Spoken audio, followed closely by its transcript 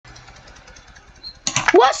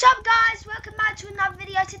What's up, guys? Welcome back to another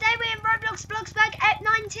video. Today we're in Roblox Bloxburg at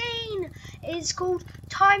 19. It's called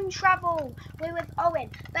Time Travel. We're with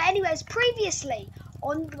Owen. But anyways, previously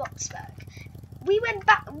on Bloxburg, we went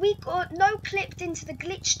back. We got clipped into the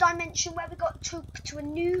glitch dimension where we got took to a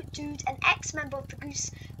new dude, an ex-member of the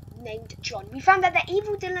Goose named John. We found out that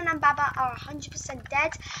evil Dylan and Baba are 100%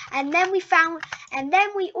 dead, and then we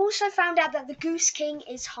also found out that the Goose King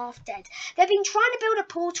is half dead. They've been trying to build a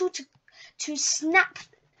portal to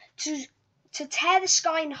tear the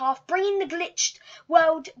sky in half, bringing the glitched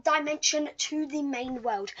world dimension to the main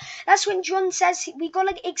world. That's when John says we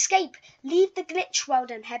gotta escape, leave the glitch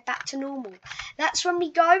world and head back to normal. That's when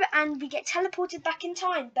we go and we get teleported back in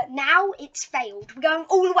time, but now it's failed. We're going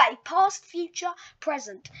all the way, past, future,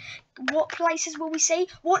 present. What places will we see?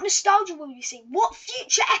 What nostalgia will we see? What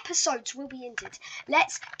future episodes will be ended?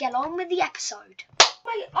 Let's get on with the episode.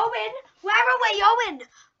 Wait, Owen, where are we, Owen?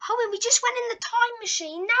 Owen, we just went in the time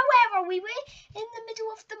machine. Now where are we? We're in the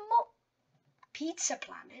middle of the pizza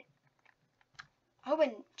planet.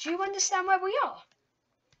 Owen, do you understand where we are?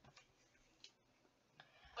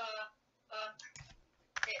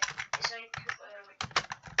 Is we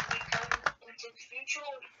going into the future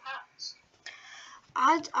or the past?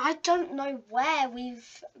 I don't know where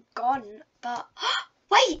we've gone, but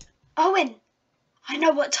wait, Owen, I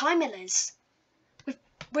know what time it is.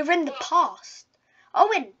 We're in the past.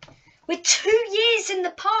 Owen, we're 2 years in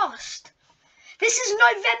the past. This is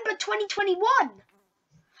November 2021.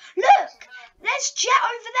 Look, there's Jet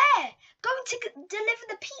over there, going to deliver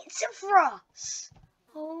the pizza for us.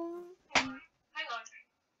 Oh. Hang on.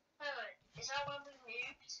 Is that when we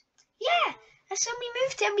moved? Yeah, that's when we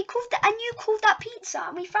moved in. We called that, and you called that pizza,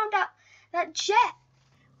 and we found out that Jet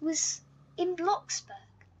was in Bloxburg.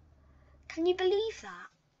 Can you believe that?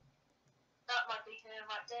 That might be here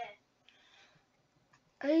right there.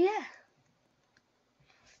 Oh yeah.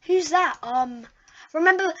 Who's that?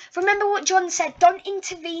 Remember what John said. Don't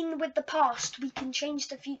intervene with the past. We can change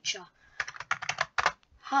the future.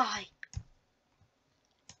 Hi.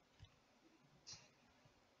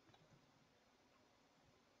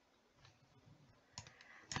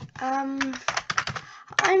 I'm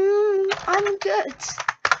good. I'm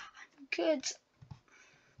good.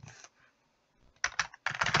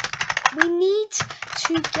 We need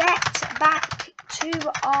to get back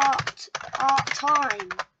to our time.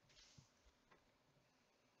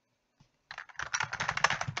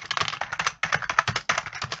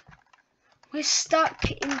 We're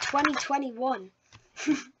stuck in 2021.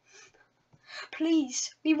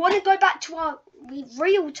 Please, we want to go back to our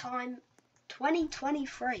real time,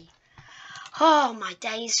 2023. Oh my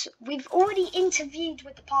days, we've already interviewed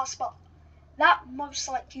with the past, but that most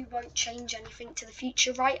likely won't change anything to the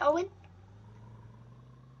future, right, Owen?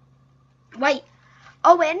 Wait,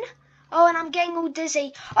 Owen, I'm getting all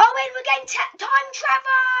dizzy. Owen, we're getting time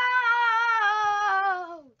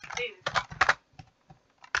travel! Dude.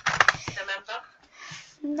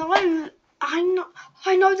 No, Remember?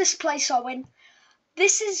 I know this place, Owen.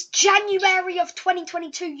 This is January of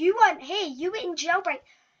 2022. You weren't here. You were in jailbreak.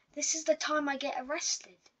 This is the time I get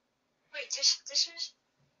arrested. Wait, this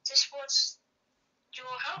was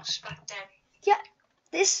your house back then? Yeah,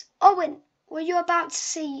 Owen, what you're about to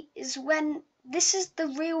see is this is the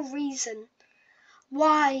real reason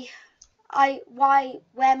where a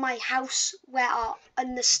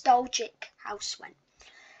nostalgic house went.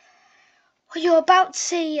 What you're about to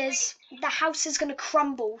see is the house is going to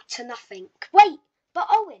crumble to nothing. Wait, but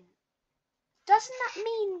Owen, can't that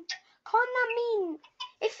mean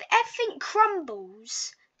if everything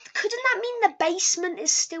crumbles, couldn't that mean the basement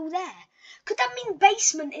is still there? Could that mean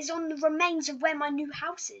basement is on the remains of where my new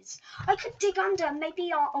house is? I could dig under and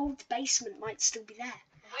maybe our old basement might still be there.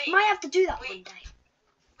 Wait, Might have to do that one day.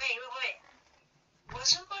 Wait.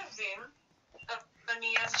 Wasn't my room on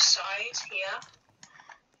the other side here?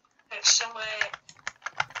 Like somewhere...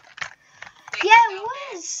 Like Yeah, it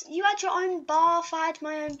was. You had your own bath, I had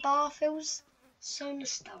my own bath. It was so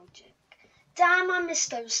nostalgic. Damn, I miss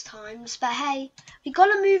those times. But hey, we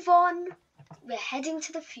gotta move on. We're heading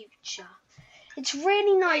to the future. It's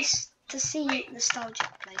really nice to see nostalgic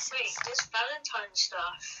places. Wait, there's Valentine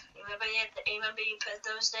stuff. Remember you put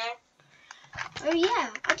those there? Oh yeah,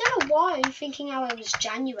 I don't know why I'm thinking how it was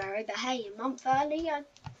January, but hey, a month early, I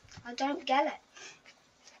don't get it.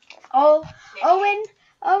 Oh, Yeah. Owen,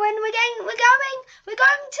 we're going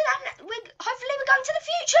to that. Hopefully we're going to the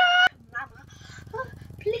future. Mama,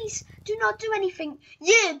 please do not do anything.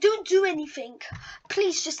 Yeah, don't do anything.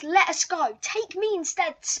 Please just let us go. Take me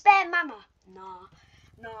instead. Spare Mama. Nah,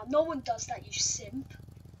 no one does that, you simp.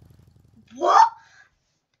 What?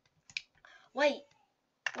 Wait,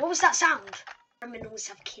 what was that sound? Criminals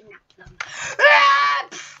have kidnapped them.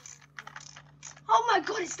 Oh my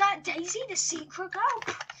god, is that Daisy, the secret girl?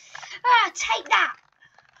 Take that.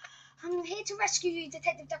 I'm here to rescue you,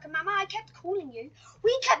 Detective Duck and Mama. I kept calling you.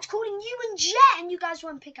 We kept calling you and Jet, and you guys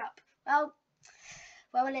won't pick up.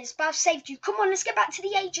 Well, it is. But I've saved you. Come on, let's get back to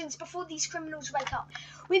the agents before these criminals wake up.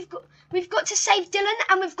 We've got to save Dylan,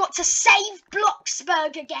 and we've got to save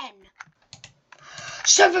Bloxburg again.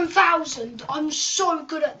 7,000. I'm so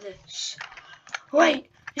good at this. Wait,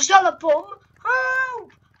 is that a bomb?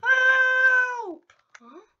 Help! Help!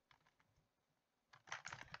 Huh?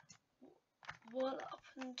 What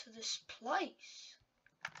happened to this place?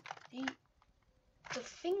 The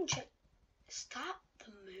thing check. Is that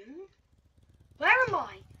the moon? Where am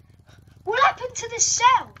I? What happened to this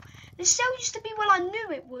cell? This cell used to be where I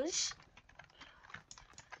knew it was.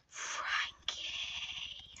 Frankie,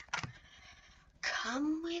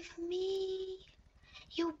 come with me.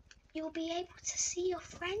 You'll be able to see your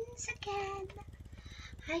friends again.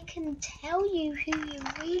 I can tell you who you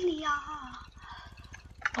really are.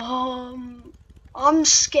 I'm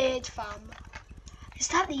scared, fam. Is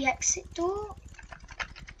that the exit door?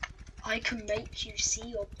 I can make you see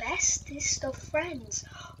your bestest of friends.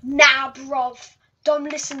 Nah, bruv. Don't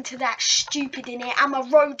listen to that stupid in it. I'm a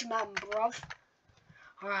roadman, bruv.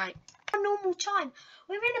 Alright. A normal time.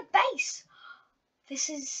 We're in a base. This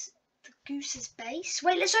is the goose's base.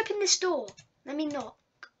 Wait, let's open this door. Let me knock.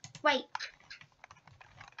 Wait.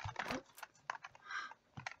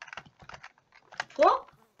 What?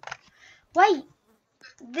 Wait.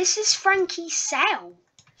 This is Frankie's cell.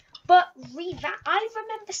 But read that. I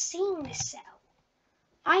remember seeing this cell.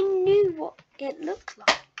 I knew what it looked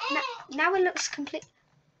like. Now it looks complete.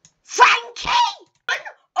 Frankie!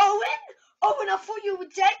 Owen! Owen, I thought you were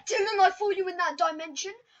dead. Dylan, I thought you were in that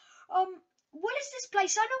dimension. What is this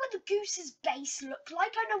place? I know what the goose's base looked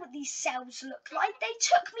like. I know what these cells look like. They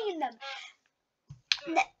took me in them.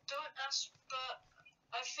 Don't ask, but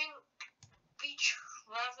I think we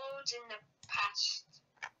travelled in the past.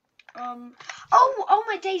 Oh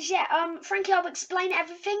my days, yeah. Frankie, I'll explain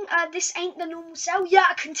everything. This ain't the normal cell. Yeah,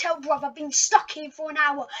 I can tell, bruv. I've been stuck here for an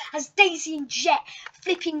hour as Daisy and Jet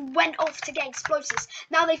flipping went off to get explosives.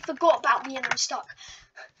 Now they forgot about me and I'm stuck.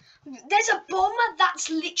 There's a bomb that's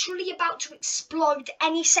literally about to explode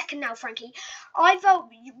any second now, Frankie.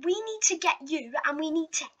 We need to get you and we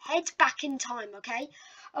need to head back in time, okay?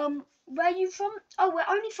 Where are you from? Oh, we're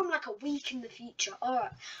only from like a week in the future.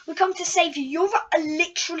 Alright, we come to save you. You're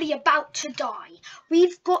literally about to die.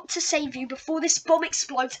 We've got to save you before this bomb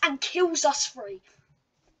explodes and kills us three.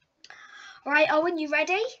 Alright, Owen, you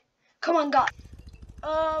ready? Come on, guys.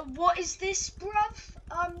 What is this, bruv?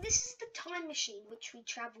 This is the time machine which we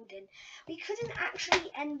travelled in. We couldn't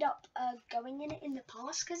actually end up going in it in the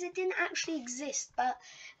past because it didn't actually exist, but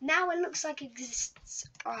now it looks like it exists.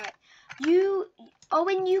 Alright,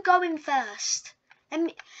 Owen, you go in first.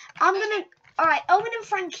 Alright, Owen and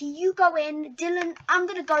Frankie, you go in. Dylan, I'm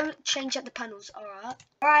gonna go change at the panels.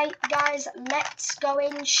 Alright, guys, let's go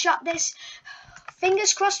in. Shut this.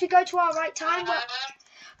 Fingers crossed we go to our right time.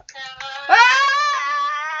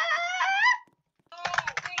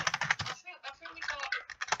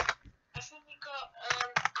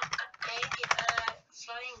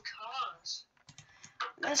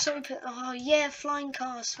 Let's open. Oh yeah, flying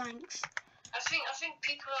cars. Thanks. I think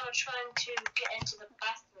people are trying to get into the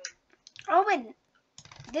bathroom. Owen,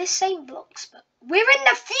 this ain't Bloxburg. We're in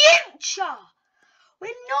the future.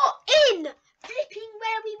 We're not in flipping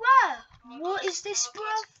where we were. What is this,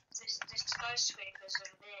 bruv? This skyscraper's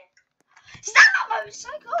over there. Is that a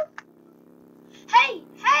motorcycle? Hey!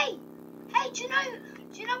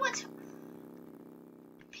 Do you know what?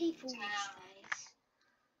 People these days.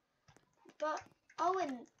 But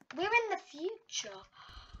Owen, we're in the future.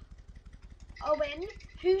 Owen,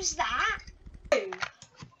 who's that?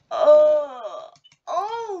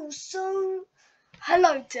 So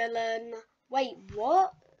hello, Dylan. Wait,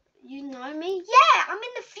 what? You know me? Yeah, I'm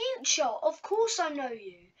in the future. Of course I know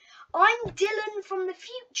you. I'm Dylan from the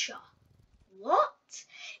future. What?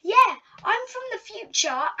 Yeah, I'm from the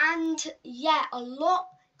future, and yeah, a lot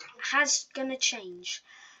has gonna change.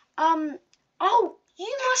 Oh,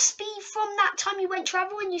 you must be from that time you went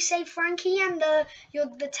travel and you saved Frankie and the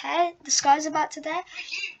sky's about to dare.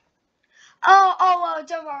 Oh,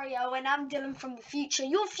 don't worry, Owen. I'm Dylan from the future.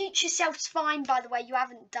 Your future self's fine, by the way. You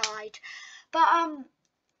haven't died. But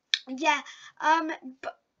yeah.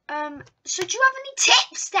 So do you have any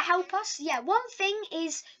tips to help us? Yeah, one thing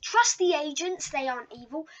is trust the agents. They aren't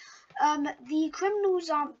evil. The criminals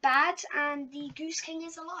aren't bad, and the Goose King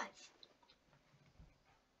is alive.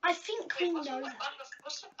 I think we know that.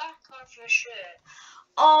 What's the back of your shirt?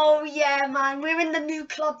 Oh yeah, man, we're in the new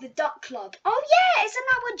club, the Duck Club. Oh yeah, isn't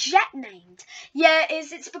that what Jet named? Yeah, it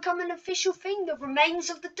is. It's become an official thing, the remains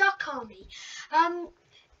of the Duck Army.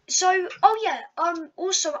 So, oh yeah,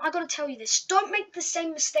 also, I gotta tell you this. Don't make the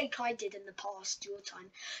same mistake I did in the past, your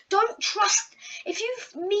time. Don't trust, if you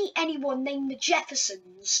meet anyone named the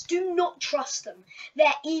Jeffersons, do not trust them.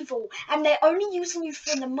 They're evil, and they're only using you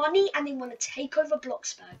for the money, and they want to take over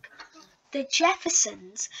Bloxburg. The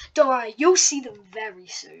Jeffersons? Don't worry, you'll see them very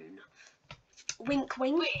soon. Wink,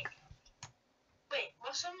 wink. Wait,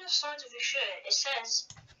 what's on the side of your shirt? It says,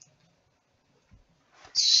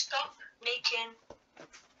 stop making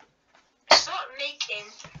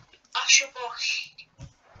Asherbosh.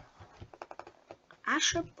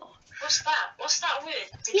 Asherbosh? What's that? What's that word?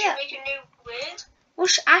 Did you make a new word?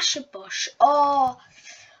 What's Asherbosh? Oh,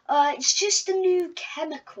 it's just a new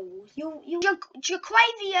chemical.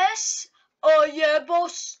 Jaquavius? Oh yeah,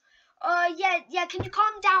 boss. Yeah, can you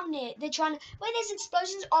calm down here? They're trying to, wait, there's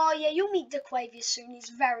explosions. Oh yeah, you'll meet Jaquavius soon. He's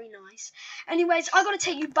very nice. Anyways, I gotta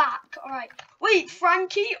take you back. Alright. Wait,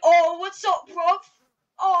 Frankie? Oh, what's up, bruv?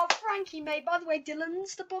 Oh, Frankie, mate. By the way,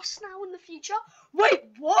 Dylan's the boss now in the future. Wait,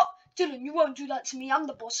 what? Dylan, you won't do that to me. I'm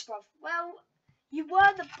the boss, bruv. Well,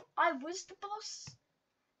 I was the boss.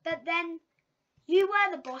 But then, you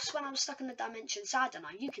were the boss when I was stuck in the dimension, so I don't know,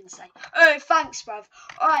 you can say. Oh, thanks, bruv.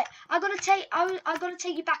 Alright, I gotta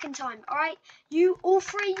take you back in time, alright? All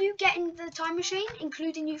three of you get in the time machine,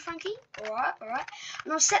 including you, Frankie. Alright.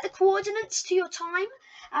 And I'll set the coordinates to your time.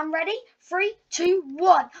 I'm ready. 3, 2,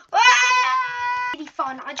 1. Really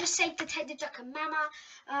fun. I just saved Detective Duck and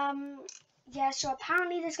Mama. Yeah, so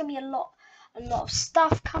apparently there's gonna be a lot of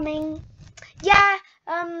stuff coming. Yeah,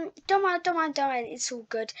 don't worry, it's all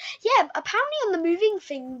good. Yeah, apparently on the moving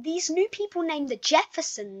thing, these new people named the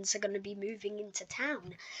Jeffersons are going to be moving into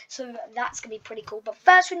town. So that's going to be pretty cool. But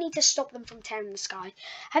first we need to stop them from tearing the sky.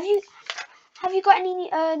 Have you got any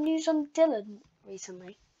news on Dylan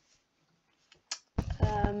recently?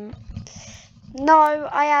 No,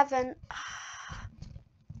 I haven't.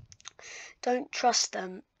 Don't trust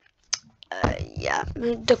them. Yeah,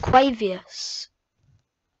 Jaquavius.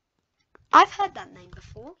 I've heard that name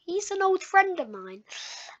before. He's an old friend of mine.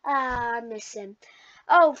 I miss him.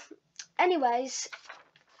 Oh, anyways,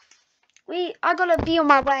 I gotta be on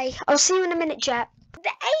my way. I'll see you in a minute, Jet.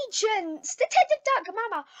 The agents! Detective Duck,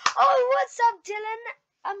 Mama. Oh, what's up, Dylan?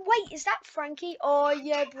 Wait, is that Frankie? Oh,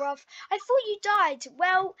 yeah, bruv. I thought you died.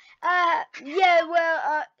 Well,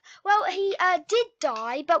 well, he did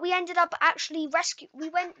die, but we ended up actually we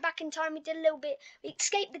went back in time, we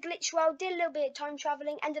escaped the glitch world, did a little bit of time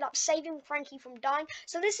traveling, ended up saving Frankie from dying.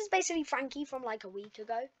 So this is basically Frankie from like a week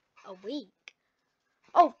ago. A week?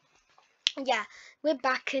 Oh, yeah, we're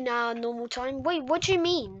back in our normal time. Wait, what do you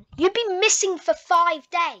mean? You've been missing for 5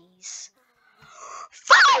 days.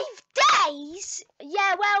 5 days?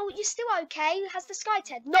 Yeah, well, you're still okay. Has the sky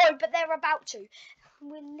turned? No, but they're about to.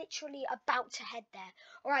 We're literally about to head there.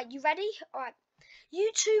 Alright, you ready? Alright.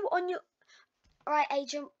 You two on your... Alright,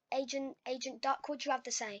 Agent Duck, what do you have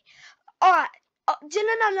to say? Alright.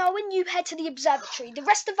 Dylan and Owen, you head to the observatory. The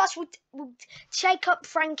rest of us will check up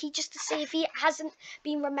Frankie just to see if he hasn't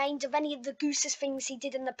been remained of any of the gooses things he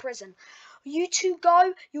did in the prison. You two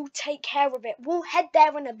go, you'll take care of it. We'll head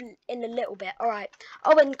there in a little bit. Alright.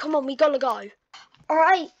 Owen, come on, we gotta go.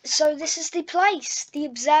 Alright, so this is the place, the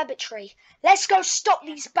observatory. Let's go stop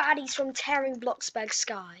these baddies from tearing Bloxburg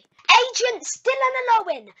sky. Agents, Dylan and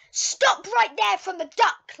Owen, stop right there from the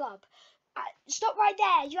Duck Club. Stop right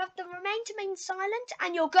there. You have to remain silent,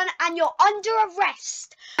 and you're under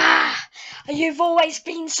arrest. You've always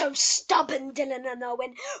been so stubborn, Dylan and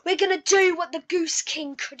Owen. We're gonna do what the Goose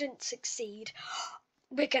King couldn't succeed.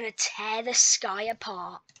 We're gonna tear the sky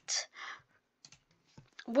apart.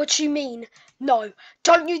 What do you mean? No,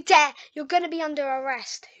 don't you dare. You're gonna be under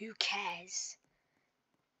arrest. Who cares?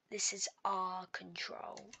 This is our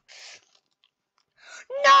control.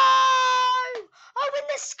 No! Oh, when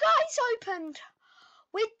the sky's opened!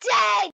 We're dead!